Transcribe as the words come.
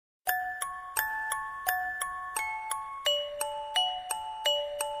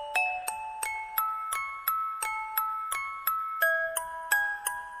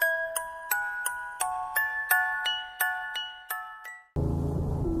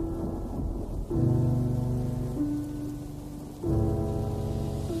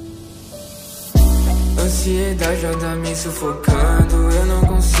Ansiedade anda me sufocando, eu não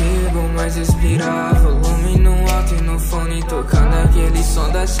consigo mais respirar. Volume no alto e no fone tocando aquele som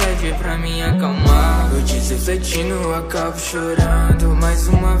da sede pra me acalmar. Noites refletindo, acabo chorando. Mais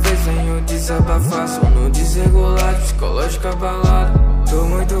uma vez venho desabafar. Sono desregulado, psicológico abalado. Tô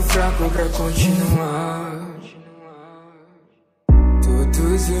muito fraco pra continuar.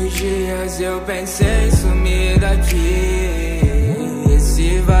 Todos os dias eu pensei em sumir daqui.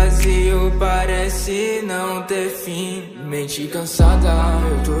 Esse vazio parece não ter fim. Mente cansada,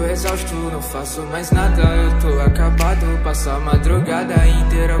 eu tô exausto, não faço mais nada. Eu tô acabado, passo a madrugada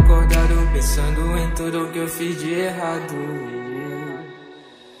inteira acordado, pensando em tudo que eu fiz de errado.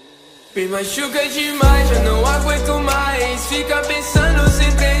 Me machuca demais, já não aguento mais. Fica pensando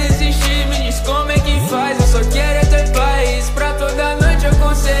sempre em desistir. Me diz como é que faz, eu só quero é ter paz. Pra toda noite eu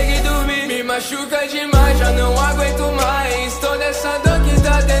conseguir dormir. Me machuca demais, já não aguento mais. Toda essa dor que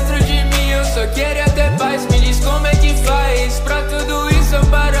tá dentro de mim, eu só quero é ter paz. Me diz como é que faz, pra tudo isso eu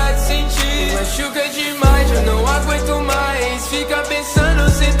parar de sentir. Me machuca demais, já não aguento mais. Fica pensando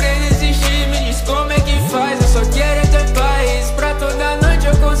sempre em desistir. Me diz como é que faz, eu só quero é ter paz. Pra toda noite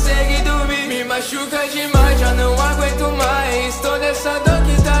eu conseguir dormir. Me machuca demais, já não aguento mais. Toda essa dor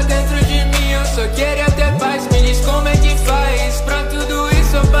que tá dentro de mim, eu só quero é ter paz. Me diz como é que faz, pra tudo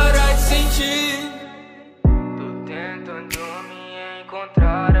isso eu parar de sentir. Tô tentando me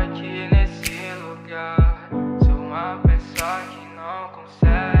encontrar aqui nesse lugar. Sou uma pessoa que não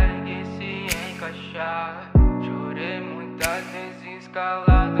consegue se encaixar. Chorei muitas vezes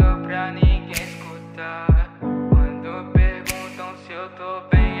calado pra ninguém escutar. Quando perguntam se eu tô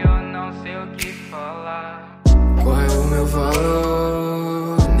bem, eu não sei o que falar. Qual é o meu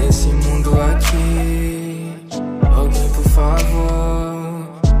valor nesse mundo aqui? Alguém por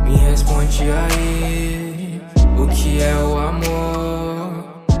favor me responde aí. O que é o amor?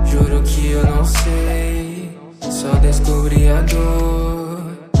 Juro que eu não sei. Só descobri a dor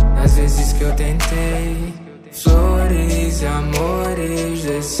nas vezes que eu tentei. Flores e amores,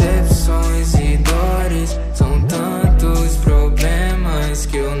 decepções e dores. São tantos problemas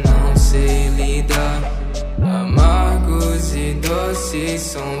que eu não sei lidar. Amargos e doces,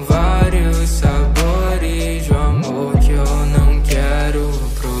 são vários sabores de amor que eu não quero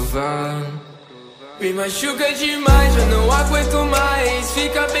provar. Me machuca demais, já não aguento mais.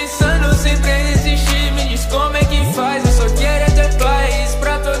 Fica pensando sempre em desistir. Me diz como é que faz, eu só quero é ter paz.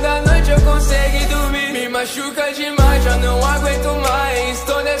 Pra toda noite eu conseguir dormir. Me machuca demais, já não aguento mais.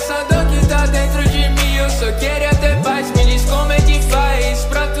 Toda essa